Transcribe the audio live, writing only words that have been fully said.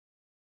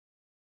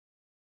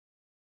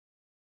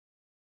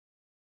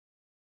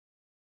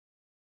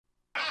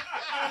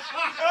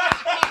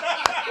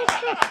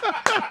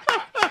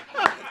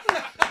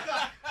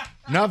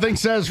Nothing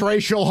says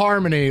racial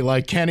harmony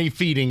like Kenny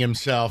feeding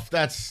himself.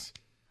 That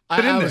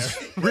was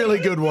really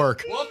good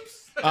work.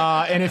 Whoops.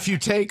 And if you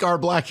take our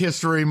Black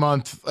History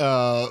Month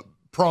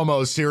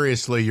promos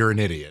seriously, you're an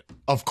idiot.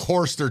 Of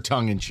course they're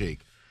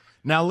tongue-in-cheek.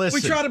 Now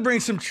listen. We try to bring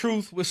some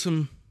truth with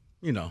some,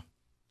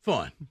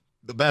 fun.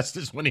 The best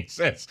is when he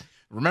says,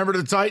 remember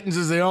the Titans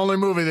is the only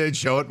movie they'd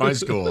show at my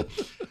school.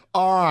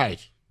 All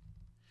right.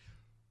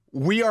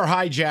 We are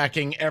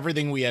hijacking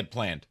everything we had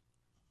planned.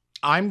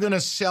 I'm going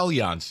to sell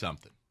you on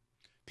something.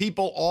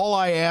 People, all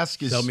I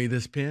ask is... Sell me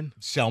this pen?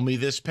 Sell me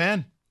this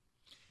pen.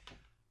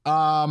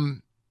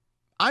 I'm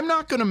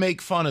not going to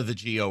make fun of the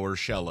Gio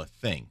Urshela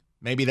thing.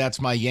 Maybe that's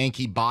my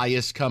Yankee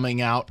bias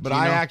coming out, but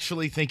Gino? I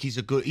actually think he's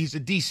a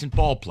decent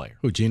ball player.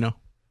 Who, Gino?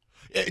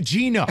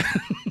 Gino,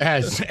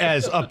 as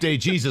Update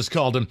Jesus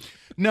called him.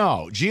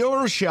 No, Gio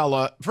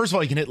Urshela, first of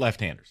all, he can hit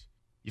left-handers.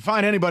 You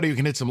find anybody who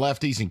can hit some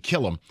lefties and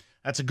kill them,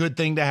 that's a good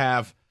thing to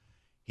have.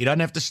 He doesn't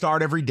have to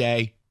start every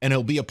day, and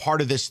he'll be a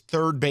part of this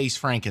third base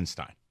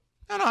Frankenstein.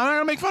 No, I'm not going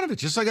to make fun of it,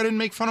 just like I didn't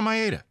make fun of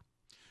Maeda.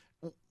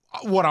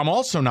 What I'm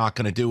also not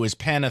going to do is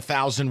pen a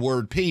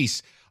 1,000-word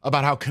piece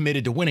about how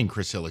committed to winning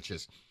Chris Ilitch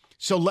is.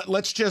 So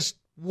let's just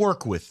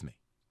work with me.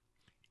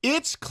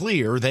 It's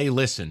clear they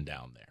listen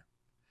down there.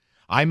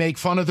 I make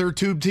fun of their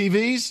tube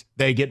TVs,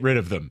 they get rid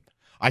of them.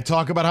 I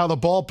talk about how the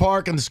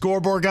ballpark and the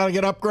scoreboard got to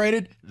get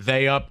upgraded,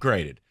 they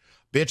upgraded.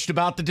 Bitched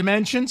about the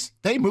dimensions,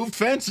 they moved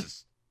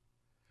fences.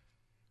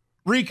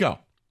 Rico,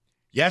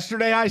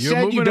 yesterday I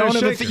said you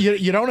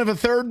don't have a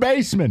third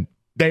baseman.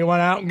 They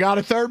went out and got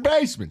a third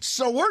baseman.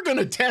 So we're going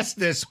to test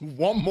this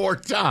one more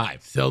time.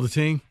 Sell the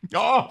team?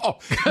 Oh,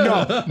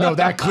 no,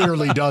 that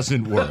clearly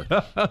doesn't work.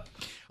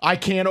 I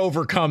can't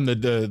overcome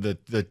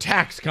the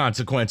tax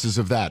consequences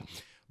of that.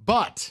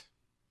 But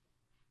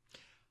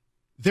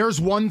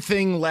there's one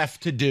thing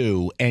left to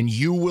do, and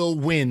you will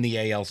win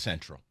the AL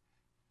Central.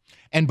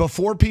 And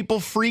before people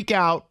freak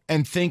out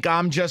and think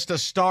I'm just a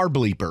star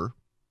bleeper,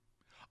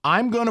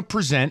 I'm going to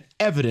present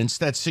evidence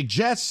that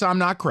suggests I'm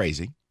not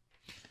crazy.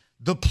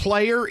 The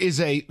player is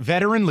a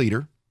veteran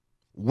leader,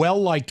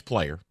 well-liked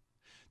player.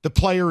 The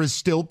player is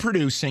still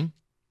producing.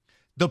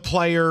 The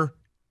player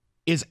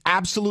is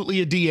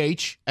absolutely a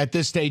DH at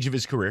this stage of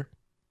his career.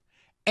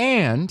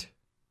 And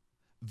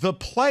the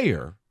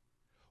player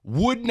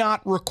would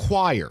not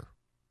require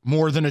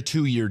more than a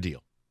 2-year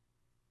deal.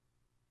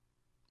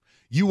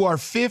 You are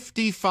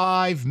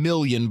 $55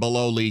 million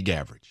below league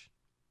average.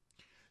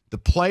 The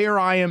player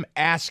I am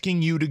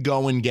asking you to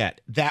go and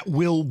get that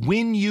will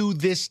win you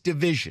this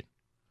division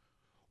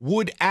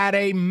would at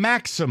a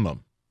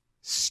maximum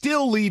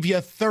still leave you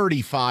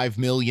 $35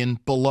 million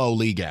below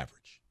league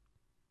average.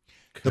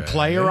 Okay. The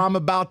player I'm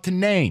about to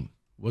name.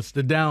 What's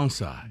the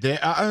downside?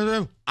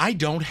 I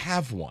don't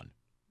have one.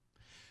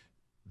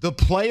 The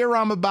player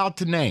I'm about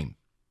to name,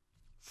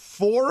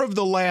 4 of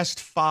the last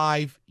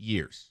 5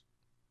 years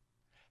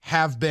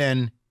have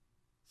been,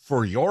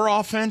 for your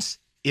offense,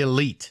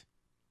 elite.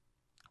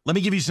 Let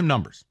me give you some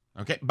numbers,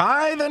 okay?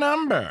 By the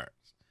numbers.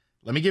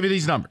 Let me give you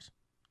these numbers.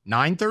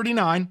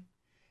 939,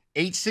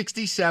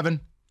 867,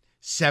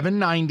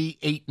 790,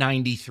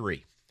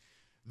 893.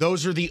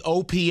 Those are the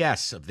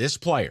OPS of this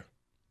player,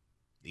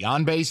 the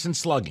on-base and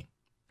slugging.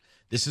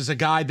 This is a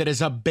guy that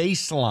is a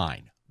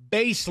baseline,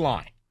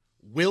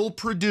 will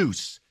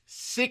produce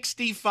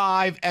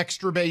 65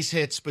 extra base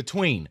hits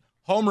between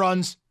home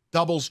runs,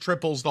 doubles,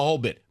 triples, the whole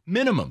bit.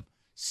 Minimum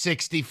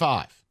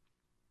 65.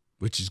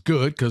 Which is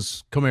good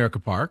because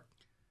Comerica Park.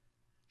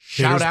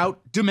 Shout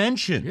out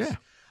dimensions.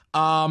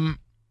 Yeah.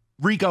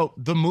 Rico,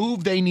 the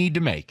move they need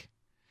to make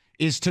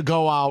is to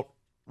go out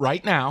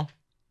right now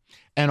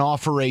and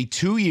offer a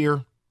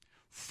 2-year,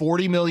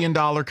 $40 million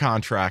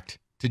contract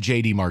to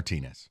J.D.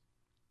 Martinez.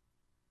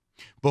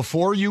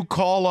 Before you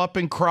call up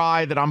and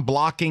cry that I'm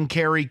blocking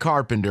Kerry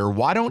Carpenter,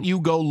 why don't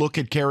you go look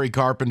at Kerry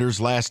Carpenter's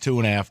last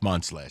 2.5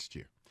 months last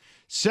year?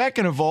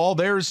 Second of all,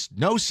 there's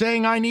no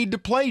saying I need to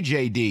play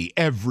J.D.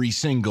 every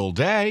single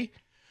day.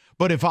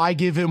 But if I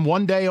give him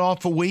 1 day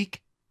off a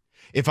week,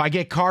 if I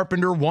get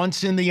Carpenter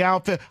once in the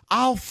outfit,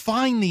 I'll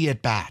find the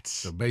at-bats.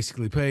 So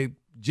basically pay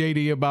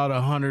J.D. about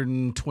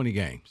 120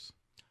 games.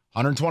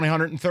 120,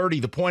 130.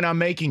 The point I'm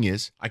making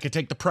is I could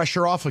take the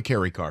pressure off of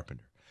Kerry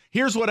Carpenter.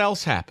 Here's what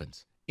else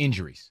happens.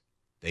 Injuries.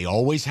 They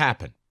always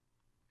happen.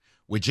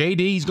 With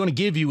J.D., he's going to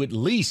give you at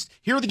least,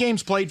 here are the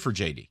games played for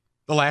J.D.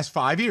 the last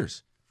 5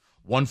 years.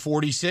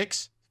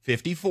 146,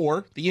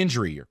 54, the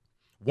injury year.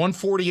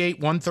 148,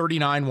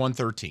 139,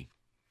 113.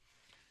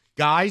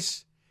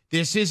 Guys,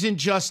 this isn't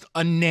just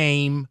a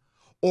name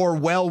or,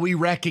 well, we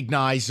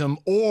recognize him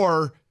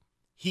or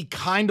he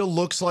kind of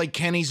looks like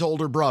Kenny's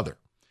older brother.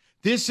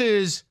 This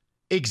is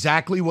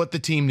exactly what the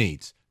team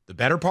needs. The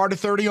better part of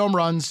 30 home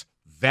runs,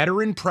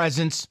 veteran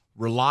presence,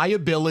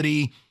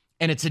 reliability,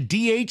 and it's a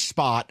DH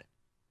spot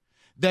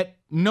that,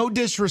 no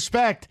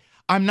disrespect,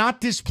 I'm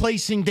not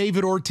displacing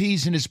David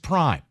Ortiz in his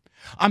prime.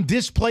 I'm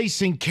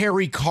displacing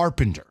Kerry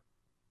Carpenter.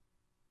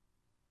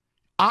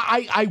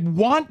 I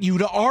want you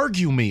to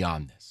argue me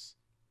on this.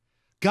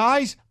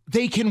 Guys,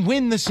 they can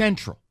win the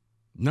Central.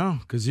 No,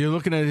 because you're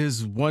looking at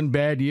his one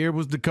bad year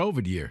was the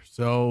COVID year.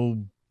 So,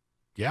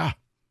 yeah.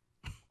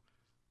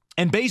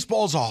 And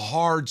baseball's a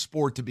hard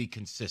sport to be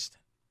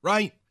consistent,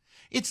 right?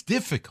 It's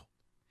difficult.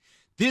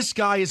 This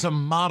guy is a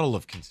model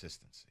of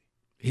consistency.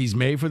 He's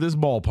made for this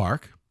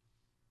ballpark.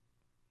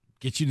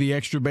 Get you the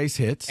extra base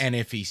hits. And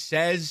if he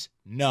says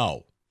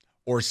no,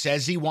 or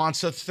says he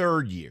wants a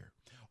third year,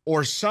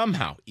 or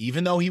somehow,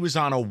 even though he was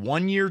on a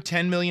 1-year,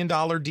 $10 million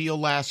deal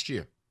last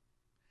year,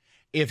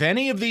 if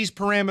any of these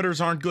parameters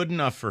aren't good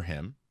enough for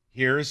him,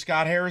 here is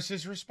Scott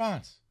Harris's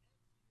response.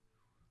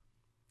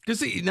 Because,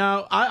 see,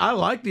 now, I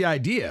like the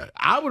idea.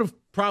 I would have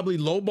probably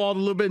lowballed a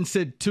little bit and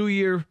said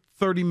 2-year,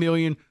 $30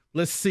 million.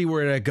 Let's see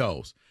where that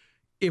goes.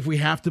 If we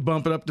have to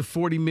bump it up to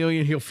 $40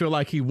 million, he'll feel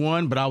like he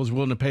won, but I was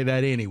willing to pay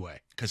that anyway.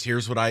 Because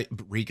here's what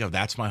Rico,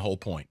 that's my whole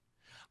point.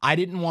 I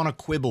didn't want to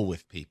quibble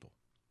with people.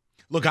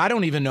 Look, I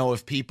don't even know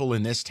if people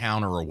in this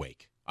town are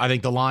awake. I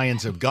think the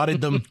Lions have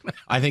gutted them.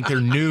 I think they're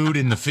nude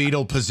in the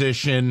fetal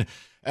position.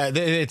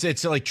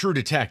 It's like True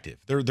Detective.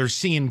 They're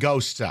seeing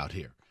ghosts out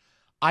here.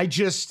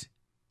 Gio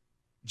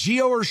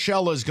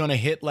Urshela is going to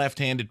hit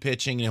left-handed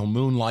pitching, and he'll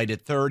moonlight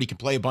at third. He can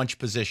play a bunch of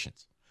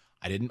positions.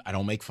 I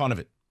don't make fun of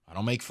it. I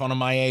don't make fun of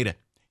Maeda.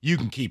 You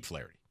can keep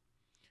Flaherty.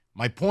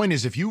 My point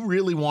is, if you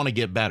really want to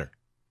get better,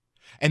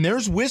 and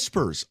there's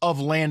whispers of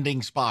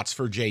landing spots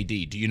for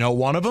JD. Do you know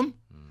one of them?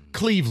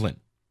 Cleveland.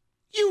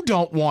 You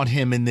don't want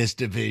him in this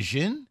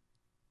division.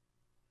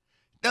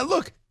 Now,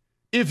 look,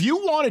 if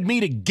you wanted me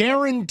to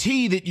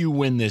guarantee that you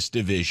win this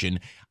division,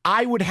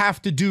 I would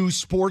have to do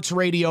sports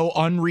radio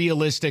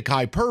unrealistic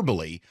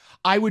hyperbole.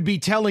 I would be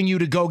telling you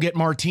to go get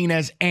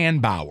Martinez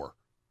and Bauer.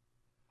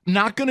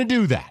 Not going to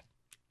do that.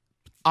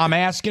 I'm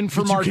asking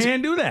for Martinez. You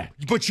can't do that.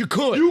 But you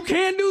could. You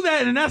can do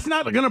that, and that's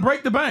not going to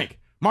break the bank.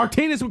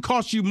 Martinez would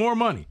cost you more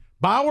money.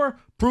 Bauer,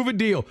 prove a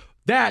deal.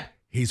 That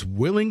he's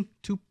willing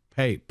to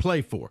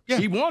play for. Yeah.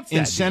 He wants that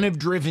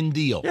incentive-driven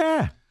deal.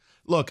 Yeah.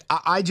 Look,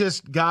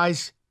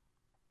 guys,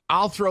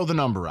 I'll throw the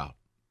number out.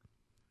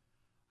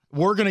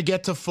 We're going to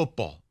get to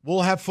football.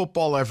 We'll have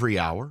football every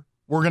hour.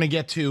 We're going to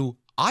get to,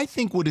 I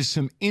think, what is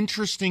some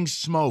interesting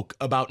smoke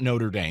about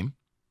Notre Dame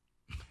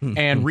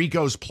and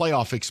Rico's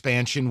playoff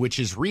expansion, which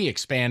is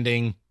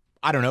re-expanding,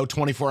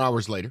 24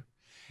 hours later.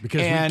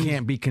 Because we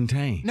can't be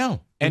contained.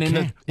 No.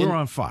 We're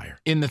on fire.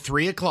 In the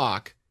 3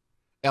 o'clock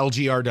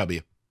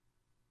LGRW,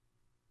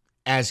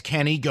 as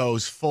Kenny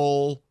goes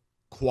full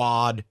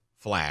quad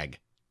flag.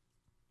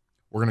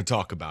 We're going to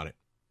talk about it.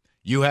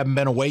 You haven't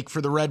been awake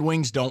for the Red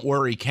Wings? Don't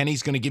worry.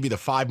 Kenny's going to give you the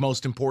 5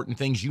 most important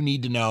things you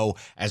need to know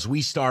as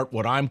we start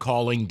what I'm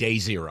calling day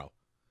 0.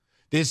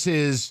 This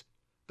is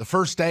the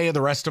first day of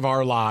the rest of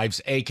our lives,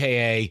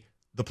 a.k.a.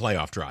 the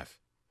playoff drive.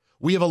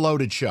 We have a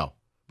loaded show,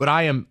 but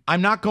I'm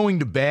not going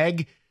to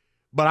beg,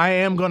 but I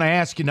am going to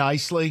ask you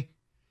nicely.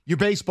 Your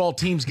baseball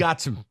team's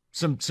got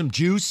some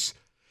juice.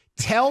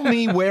 Tell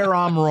me where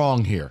I'm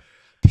wrong here.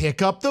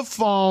 Pick up the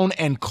phone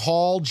and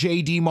call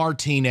JD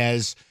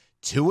Martinez.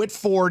 2 at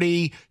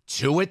 40,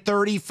 2 at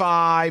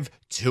 35,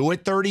 2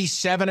 at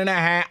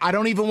 37.5. I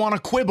don't even want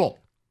to quibble.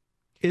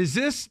 Is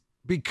this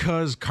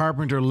because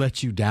Carpenter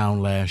let you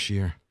down last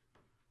year?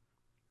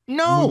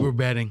 No. We were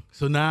betting.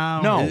 So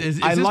now. No,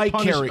 is I this like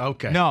punished? Kerry.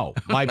 Okay. No,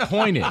 my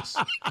point is,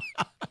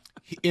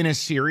 in a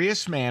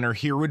serious manner,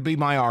 here would be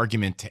my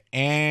argument to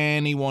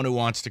anyone who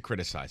wants to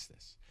criticize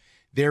this.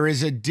 There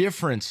is a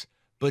difference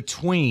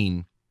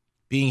between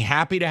being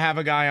happy to have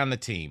a guy on the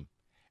team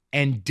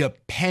and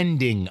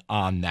depending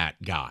on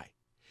that guy.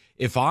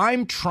 If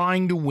I'm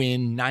trying to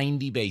win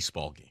 90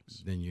 baseball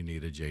games, then you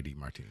need a JD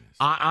Martinez.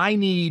 I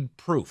need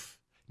proof.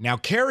 Now,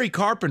 Kerry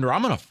Carpenter,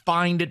 I'm going to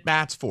find at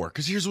bats for,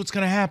 because here's what's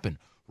going to happen.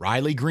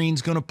 Riley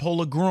Green's going to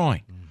pull a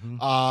groin.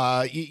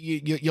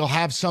 You'll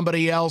have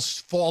somebody else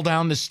fall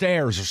down the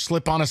stairs or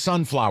slip on a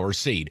sunflower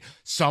seed.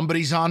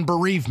 Somebody's on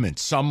bereavement.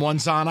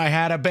 Someone's on I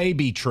had a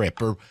baby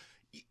trip. Or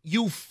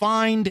you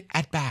find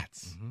at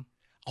bats.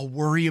 I'll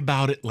worry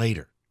about it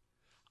later.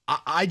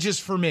 I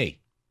just, for me,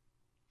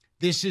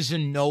 this is a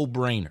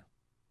no-brainer.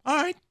 All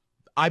right.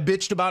 I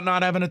bitched about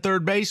not having a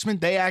third baseman.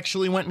 They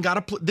actually went and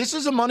got this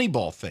is a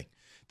Moneyball thing.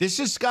 This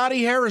is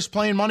Scotty Harris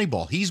playing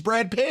Moneyball. He's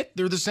Brad Pitt.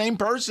 They're the same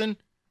person.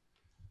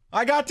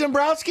 I got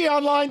Dombrowski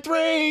on line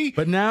 3.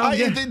 But now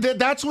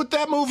that's what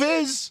that move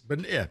is.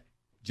 But yeah,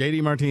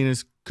 JD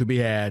Martinez could be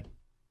had.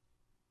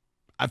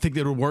 I think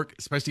that would work,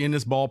 especially in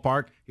this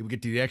ballpark. He would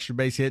get to the extra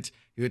base hits.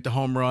 He would get the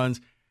home runs.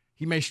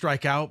 He may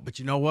strike out, but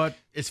you know what?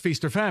 It's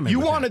feast or famine. You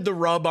wanted the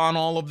rub on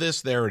all of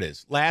this? There it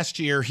is. Last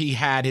year, he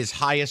had his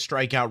highest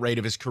strikeout rate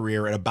of his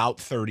career at about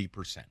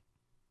 30%.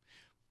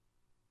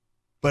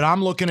 But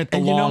I'm looking at the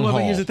long haul.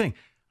 But here's the thing.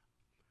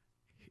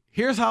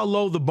 Here's how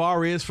low the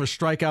bar is for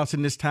strikeouts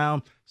in this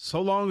town. So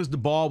long as the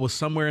ball was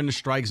somewhere in the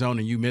strike zone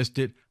and you missed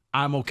it,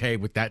 I'm okay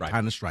with that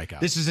kind of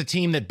strikeout. This is a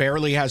team that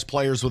barely has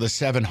players with a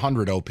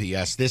 700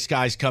 OPS. This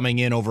guy's coming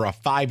in over a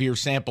 5-year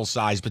sample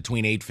size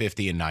between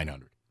 850 and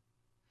 900.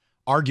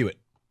 Argue it.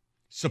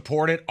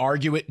 Support it.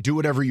 Argue it. Do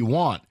whatever you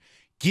want.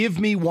 Give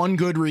me one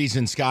good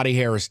reason Scotty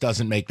Harris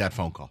doesn't make that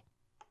phone call.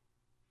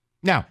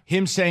 Now,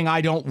 him saying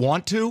I don't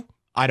want to,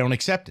 I don't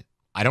accept it.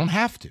 I don't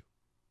have to.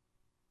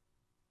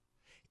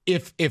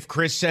 If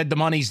Chris said the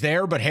money's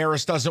there, but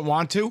Harris doesn't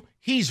want to,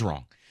 he's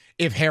wrong.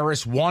 If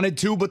Harris wanted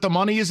to, but the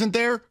money isn't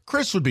there,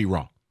 Chris would be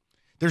wrong.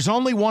 There's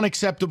only one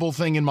acceptable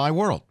thing in my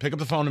world. Pick up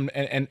the phone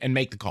and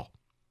make the call.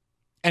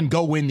 And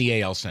go win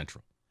the AL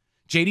Central.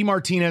 JD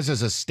Martinez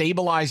as a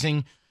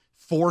stabilizing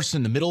force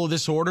in the middle of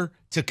this order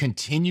to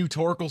continue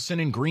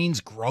Torkelson and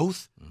Green's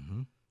growth.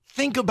 Mm-hmm.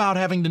 Think about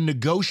having to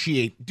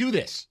negotiate. Do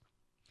this.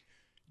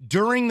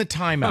 During the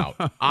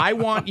timeout, I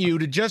want you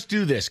to just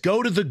do this.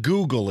 Go to the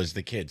Google, as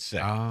the kids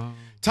say.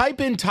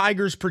 Type in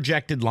Tigers'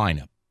 projected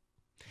lineup.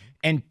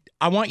 And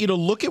I want you to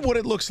look at what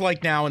it looks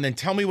like now and then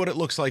tell me what it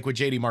looks like with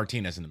JD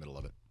Martinez in the middle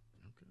of it.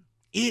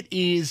 Okay. It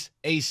is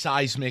a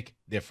seismic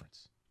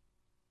difference.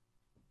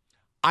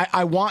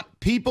 I want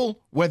people,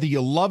 whether you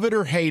love it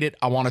or hate it,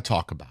 I want to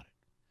talk about it.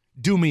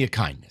 Do me a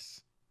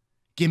kindness.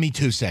 Give me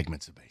 2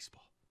 segments of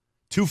baseball.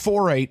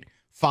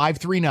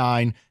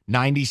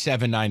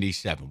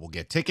 248-539-9797. We'll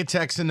get ticket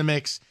text in the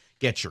mix,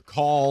 get your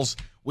calls.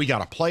 We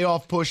got a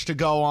playoff push to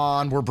go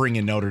on. We're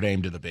bringing Notre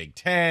Dame to the Big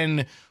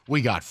Ten.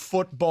 We got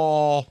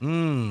football.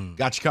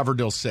 Got you covered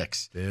till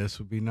 6. This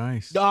would be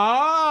nice.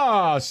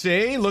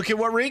 See? Look at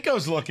what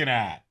Rico's looking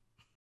at.